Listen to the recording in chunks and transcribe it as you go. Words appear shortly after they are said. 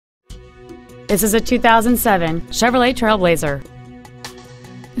This is a 2007 Chevrolet TrailBlazer.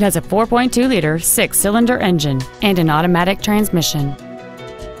 It has a 4.2-liter six-cylinder engine and an automatic transmission.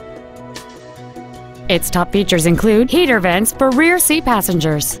 Its top features include heater vents for rear seat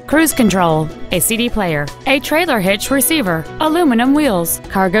passengers, cruise control, a CD player, a trailer hitch receiver, aluminum wheels,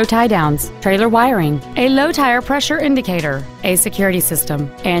 cargo tie-downs, trailer wiring, a low tire pressure indicator, a security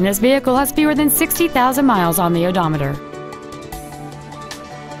system, and this vehicle has fewer than 60,000 miles on the odometer.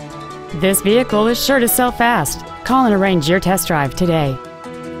 This vehicle is sure to sell fast. Call and arrange your test drive today.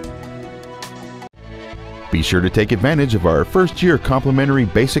 Be sure to take advantage of our first-year complimentary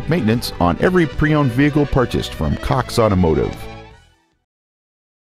basic maintenance on every pre-owned vehicle purchased from Cox Automotive.